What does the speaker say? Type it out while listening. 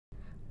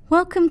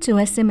Welcome to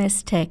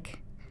SMS Tech.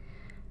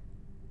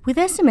 With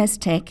SMS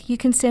Tech, you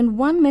can send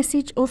one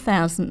message or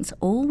thousands,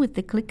 all with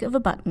the click of a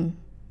button.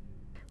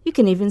 You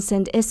can even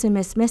send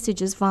SMS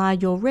messages via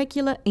your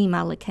regular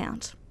email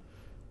account.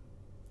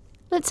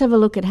 Let's have a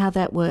look at how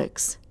that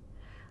works.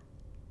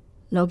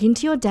 Log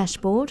into your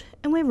dashboard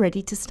and we're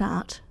ready to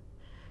start.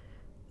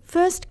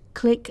 First,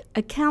 click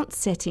Account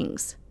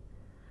Settings,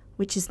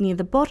 which is near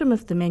the bottom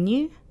of the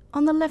menu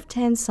on the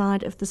left-hand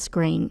side of the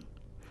screen.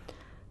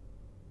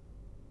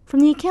 From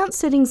the Account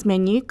Settings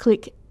menu,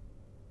 click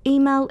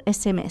Email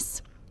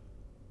SMS.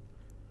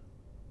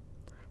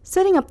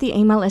 Setting up the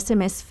Email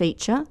SMS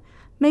feature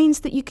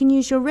means that you can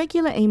use your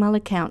regular email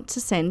account to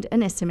send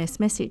an SMS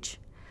message.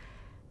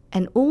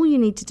 And all you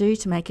need to do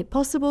to make it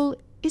possible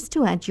is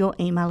to add your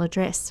email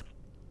address.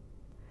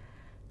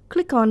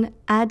 Click on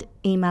Add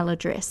Email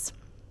Address.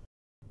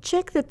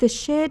 Check that the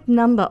Shared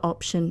Number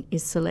option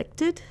is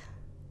selected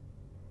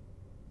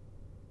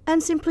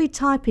and simply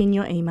type in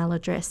your email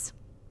address.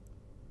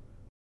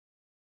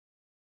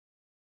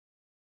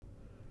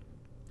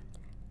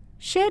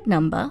 Shared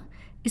number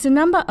is a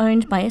number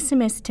owned by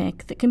SMS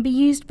Tech that can be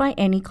used by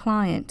any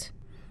client.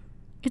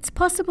 It's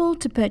possible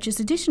to purchase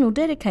additional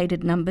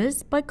dedicated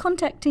numbers by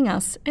contacting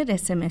us at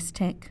SMS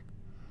Tech.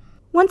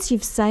 Once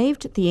you've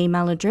saved the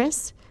email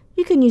address,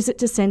 you can use it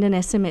to send an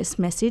SMS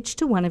message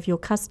to one of your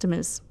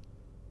customers.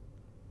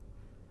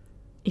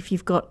 If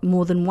you've got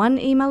more than one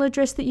email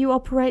address that you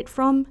operate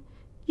from,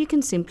 you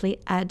can simply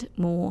add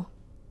more.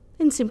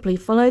 Then simply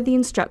follow the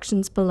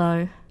instructions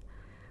below.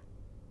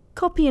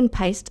 Copy and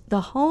paste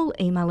the whole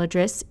email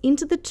address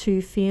into the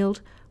To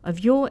field of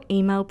your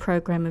email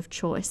program of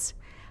choice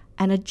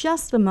and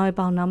adjust the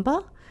mobile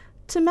number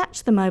to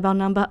match the mobile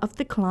number of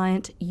the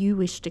client you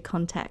wish to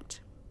contact.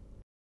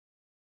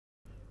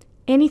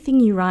 Anything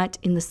you write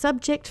in the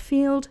subject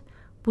field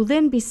will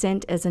then be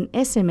sent as an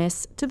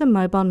SMS to the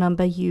mobile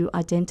number you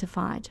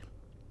identified.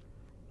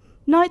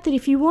 Note that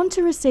if you want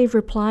to receive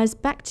replies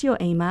back to your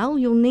email,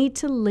 you'll need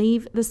to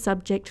leave the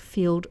subject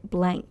field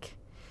blank.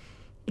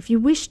 If you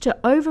wish to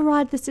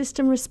override the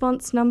system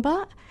response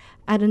number,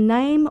 add a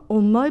name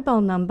or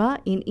mobile number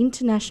in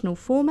international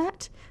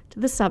format to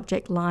the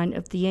subject line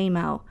of the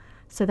email.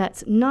 So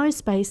that's no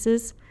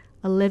spaces,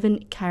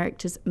 11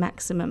 characters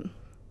maximum.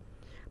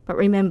 But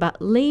remember,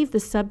 leave the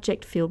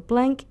subject field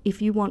blank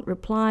if you want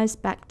replies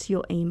back to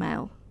your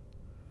email.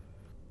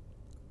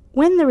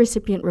 When the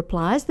recipient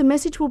replies, the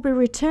message will be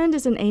returned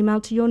as an email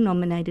to your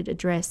nominated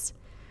address,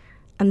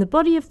 and the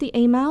body of the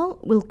email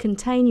will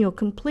contain your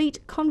complete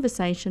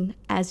conversation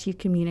as you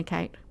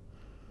communicate.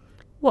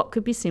 What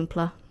could be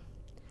simpler?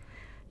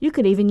 You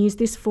could even use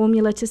this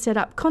formula to set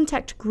up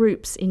contact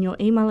groups in your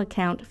email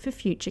account for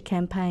future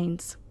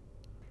campaigns.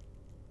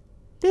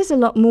 There's a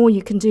lot more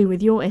you can do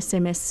with your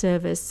SMS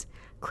service.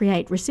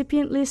 Create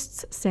recipient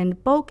lists,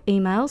 send bulk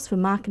emails for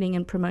marketing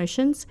and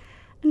promotions,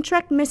 and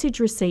track message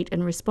receipt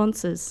and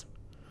responses.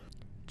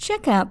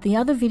 Check out the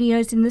other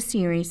videos in the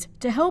series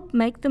to help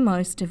make the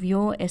most of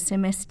your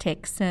SMS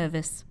Tech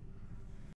service.